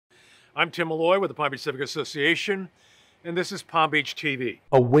I'm Tim Malloy with the Palm Beach Civic Association, and this is Palm Beach TV.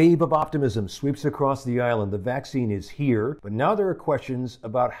 A wave of optimism sweeps across the island. The vaccine is here, but now there are questions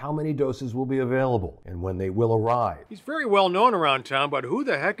about how many doses will be available and when they will arrive. He's very well known around town, but who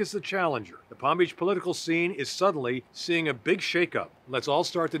the heck is the challenger? The Palm Beach political scene is suddenly seeing a big shakeup. Let's all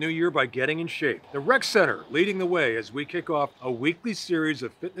start the new year by getting in shape. The Rec Center leading the way as we kick off a weekly series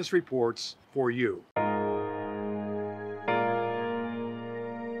of fitness reports for you.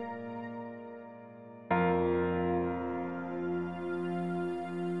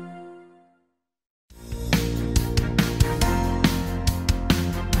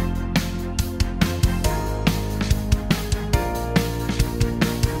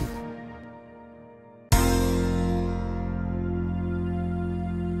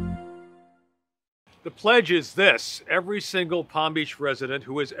 The pledge is this: every single Palm Beach resident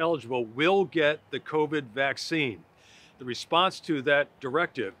who is eligible will get the COVID vaccine. The response to that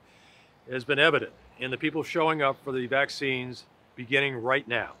directive has been evident in the people showing up for the vaccines beginning right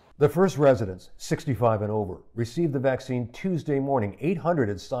now. The first residents, 65 and over, received the vaccine Tuesday morning. 800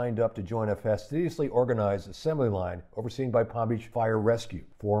 had signed up to join a fastidiously organized assembly line overseen by Palm Beach Fire Rescue.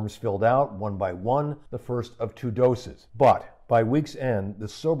 Forms filled out one by one, the first of 2 doses. But by week's end, the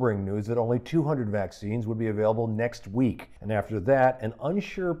sobering news that only 200 vaccines would be available next week, and after that, an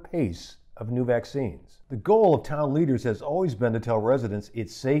unsure pace of new vaccines. The goal of town leaders has always been to tell residents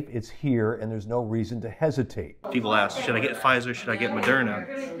it's safe, it's here, and there's no reason to hesitate. People ask, should I get Pfizer, should I get Moderna?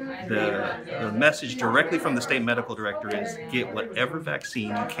 The message directly from the state medical director is get whatever vaccine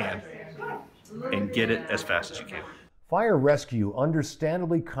you can and get it as fast as you can. Fire Rescue,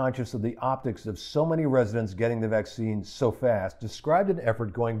 understandably conscious of the optics of so many residents getting the vaccine so fast, described an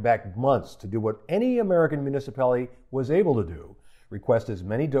effort going back months to do what any American municipality was able to do: request as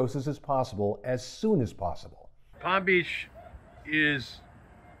many doses as possible as soon as possible. Palm Beach is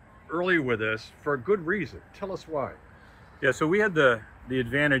early with this for a good reason. Tell us why. Yeah, so we had the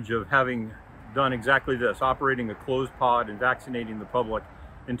advantage of having done exactly this, operating a closed pod and vaccinating the public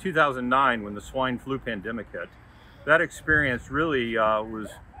in 2009 when the swine flu pandemic hit. That experience really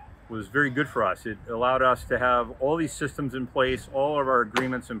was very good for us. It allowed us to have all these systems in place, all of our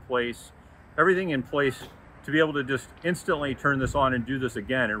agreements in place, everything in place to be able to just instantly turn this on and do this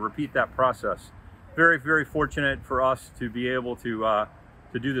again and repeat that process. Very, very fortunate for us to be able to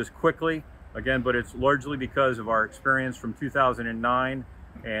do this quickly, again, but it's largely because of our experience from 2009,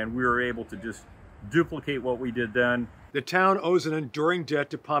 and we were able to just duplicate what we did then. The town owes an enduring debt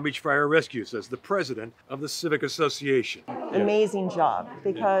to Palm Beach Fire Rescue, says the president of the Civic Association. Amazing job,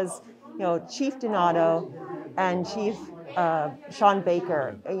 because Chief Donato and Chief Sean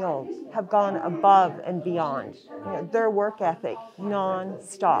Baker have gone above and beyond. Their work ethic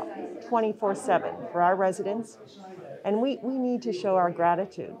non-stop, 24/7 for our residents, and we need to show our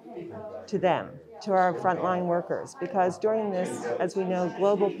gratitude to them, to our frontline workers, because during this, as we know,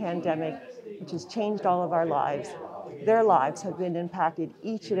 global pandemic, which has changed all of our lives, their lives have been impacted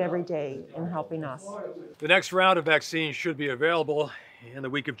each and every day in helping us. The next round of vaccines should be available in the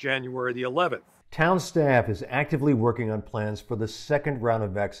week of January the 11th. Town staff is actively working on plans for the second round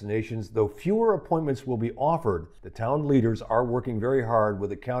of vaccinations. Though fewer appointments will be offered, the town leaders are working very hard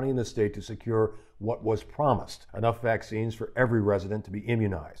with the county and the state to secure what was promised: enough vaccines for every resident to be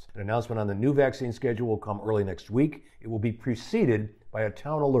immunized. An announcement on the new vaccine schedule will come early next week. It will be preceded by a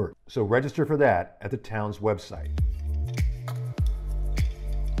town alert, so register for that at the town's website.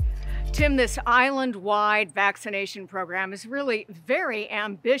 Tim, this island-wide vaccination program is really very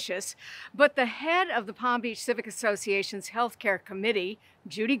ambitious, but the head of the Palm Beach Civic Association's Healthcare Committee,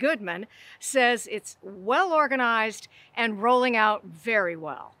 Judy Goodman, says it's well organized and rolling out very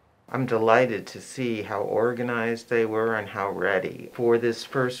well. I'm delighted to see how organized they were and how ready. For this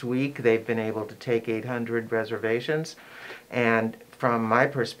first week, they've been able to take 800 reservations, and from my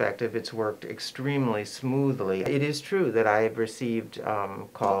perspective, it's worked extremely smoothly. It is true that I have received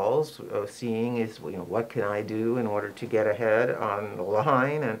calls seeing what can I do in order to get ahead on the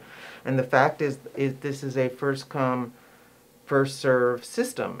line, and the fact is this is a first come, first serve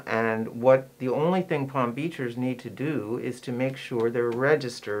system, and the only thing Palm Beachers need to do is to make sure they're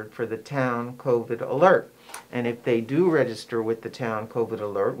registered for the town COVID alert. And if they do register with the town COVID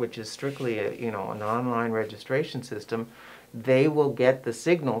alert, which is strictly an online registration system, they will get the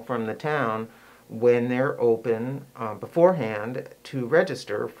signal from the town when they're open beforehand to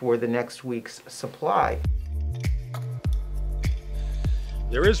register for the next week's supply.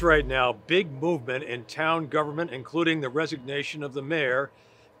 There is right now big movement in town government, including the resignation of the mayor,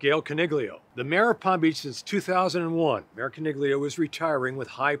 Gail Caniglio. The mayor of Palm Beach since 2001. Mayor Caniglio is retiring with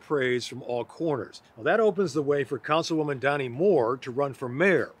high praise from all corners. Well, that opens the way for Councilwoman Donnie Moore to run for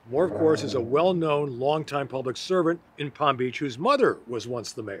mayor. Moore, of course, is a well-known, longtime public servant in Palm Beach whose mother was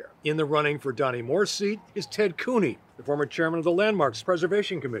once the mayor. In the running for Donnie Moore's seat is Ted Cooney, the former chairman of the Landmarks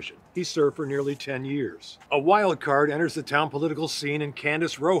Preservation Commission. He served for nearly 10 years. A wild card enters the town political scene in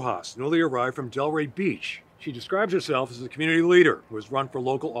Candace Rojas, newly arrived from Delray Beach. She describes herself as a community leader who has run for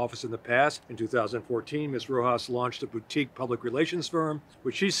local office in the past. In 2014, Ms. Rojas launched a boutique public relations firm,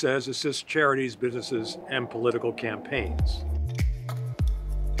 which she says assists charities, businesses, and political campaigns.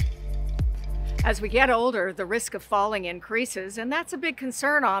 As we get older, the risk of falling increases, and that's a big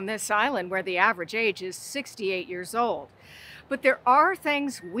concern on this island where the average age is 68 years old. But there are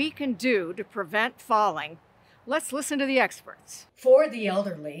things we can do to prevent falling. Let's listen to the experts. For the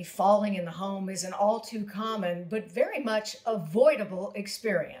elderly, falling in the home is an all too common but very much avoidable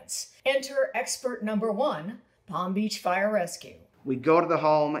experience. Enter expert number 1, Palm Beach Fire Rescue. We go to the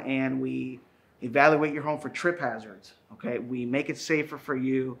home and we evaluate your home for trip hazards. Okay, we make it safer for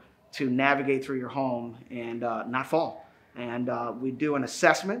you to navigate through your home and not fall. And we do an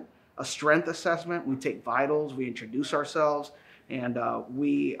assessment, a strength assessment. We take vitals, we introduce ourselves, and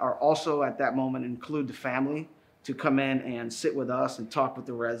we are also at that moment include the family to come in and sit with us and talk with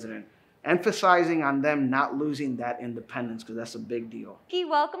the resident, emphasizing on them not losing that independence, because that's a big deal.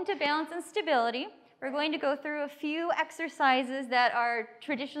 Welcome to Balance and Stability. We're going to go through a few exercises that are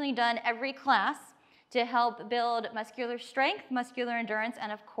traditionally done every class to help build muscular strength, muscular endurance,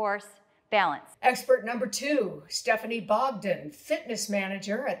 and of course, balance. Expert number 2, Stephanie Bogdan, fitness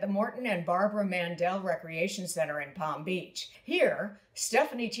manager at the Morton and Barbara Mandel Recreation Center in Palm Beach. Here,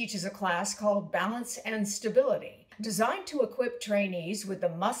 Stephanie teaches a class called Balance and Stability, designed to equip trainees with the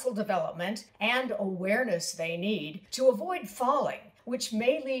muscle development and awareness they need to avoid falling, which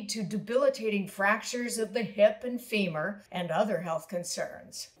may lead to debilitating fractures of the hip and femur and other health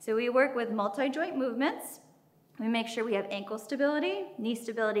concerns. So we work with multi-joint movements. We make sure we have ankle stability, knee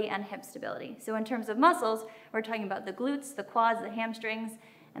stability, and hip stability. So in terms of muscles, we're talking about the glutes, the quads, the hamstrings,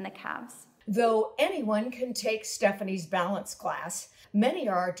 and the calves. Though anyone can take Stephanie's balance class, many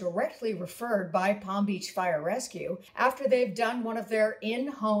are directly referred by Palm Beach Fire Rescue after they've done one of their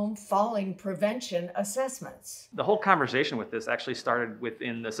in-home falling prevention assessments. The whole conversation with this actually started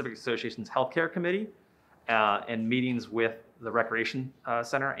within the Civic Association's Healthcare Committee and meetings with the Recreation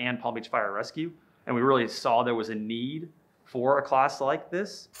Center and Palm Beach Fire Rescue. And we really saw there was a need for a class like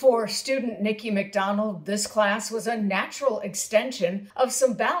this. For student Nikki McDonald, this class was a natural extension of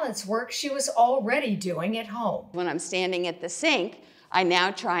some balance work she was already doing at home. When I'm standing at the sink, I now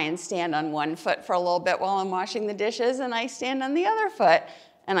try and stand on one foot for a little bit while I'm washing the dishes, and I stand on the other foot.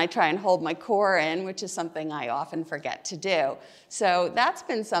 And I try and hold my core in, which is something I often forget to do. So that's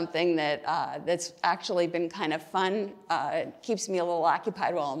been something that that's actually been kind of fun. It keeps me a little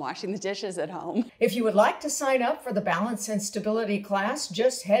occupied while I'm washing the dishes at home. If you would like to sign up for the Balance and Stability class,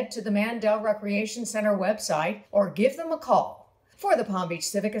 just head to the Mandel Recreation Center website or give them a call. For the Palm Beach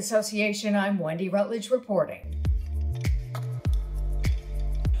Civic Association, I'm Wendy Rutledge reporting.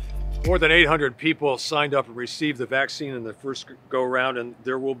 More than 800 people signed up and received the vaccine in the first go-round, and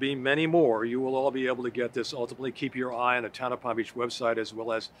there will be many more. You will all be able to get this. Ultimately, keep your eye on the Town of Palm Beach website as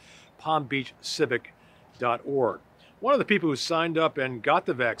well as palmbeachcivic.org. One of the people who signed up and got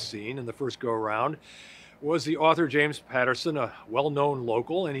the vaccine in the first go-round was the author James Patterson, a well-known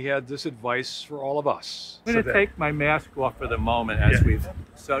local, and he had this advice for all of us. I'm going to take my mask off for the moment as we've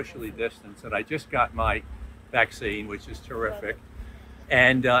socially distanced, and I just got my vaccine, which is terrific.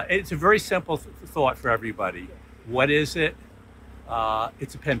 And it's a very simple thought for everybody. What is it?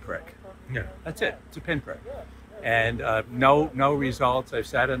 It's a pinprick. Yeah. That's it. It's a pinprick. And no results. I've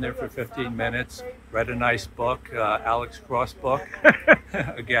sat in there for 15 minutes, read a nice book, Alex Cross book,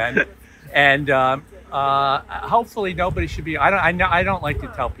 again. And hopefully nobody should be, I don't like to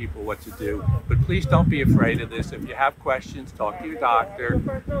tell people what to do, but please don't be afraid of this. If you have questions, talk to your doctor.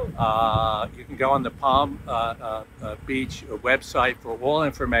 You can go on the Palm Beach website for all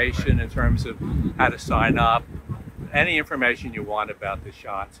information in terms of how to sign up, any information you want about the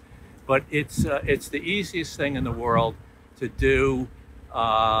shots. But it's the easiest thing in the world to do.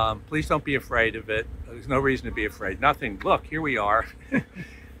 Please don't be afraid of it. There's no reason to be afraid. Nothing. Look, here we are.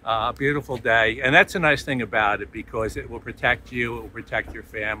 Beautiful day. And that's a nice thing about it because it will protect you, it will protect your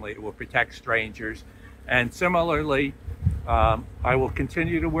family, it will protect strangers. And similarly, I will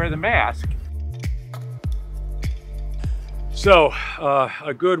continue to wear the mask. So,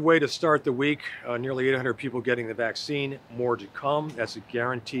 a good way to start the week, nearly 800 people getting the vaccine, more to come. That's a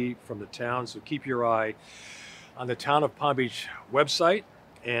guarantee from the town, so keep your eye on the Town of Palm Beach website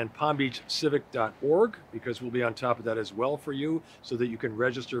and palmbeachcivic.org, because we'll be on top of that as well for you so that you can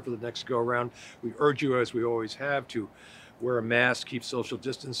register for the next go around. We urge you, as we always have, to wear a mask, keep social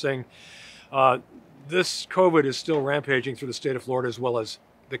distancing. This COVID is still rampaging through the state of Florida as well as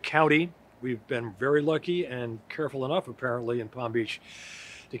the county. We've been very lucky and careful enough, apparently, in Palm Beach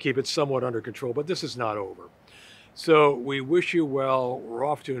to keep it somewhat under control, but this is not over. So we wish you well. We're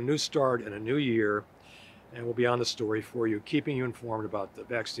off to a new start and a new year, and we'll be on the story for you, keeping you informed about the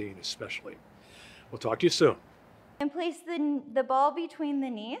vaccine especially. We'll talk to you soon. And place the ball between the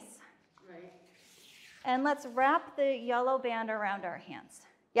knees. Right. And let's wrap the yellow band around our hands.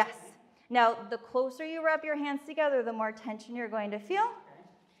 Yes. Now, the closer you wrap your hands together, the more tension you're going to feel. Okay.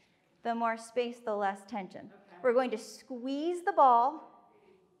 The more space, the less tension. Okay. We're going to squeeze the ball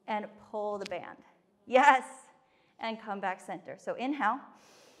and pull the band. Yes. And come back center. So inhale.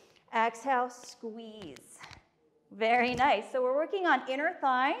 Exhale, squeeze. Very nice. So we're working on inner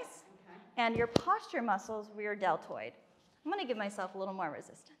thighs and your posture muscles, rear deltoid. I'm going to give myself a little more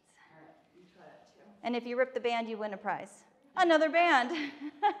resistance. All right, you try that too. And if you rip the band, you win a prize. Another band.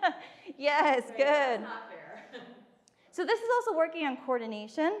 Yes, good. That's not fair. So this is also working on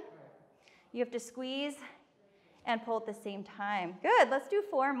coordination. You have to squeeze and pull at the same time. Good. Let's do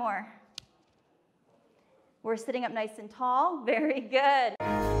 4 more. We're sitting up nice and tall. Very good.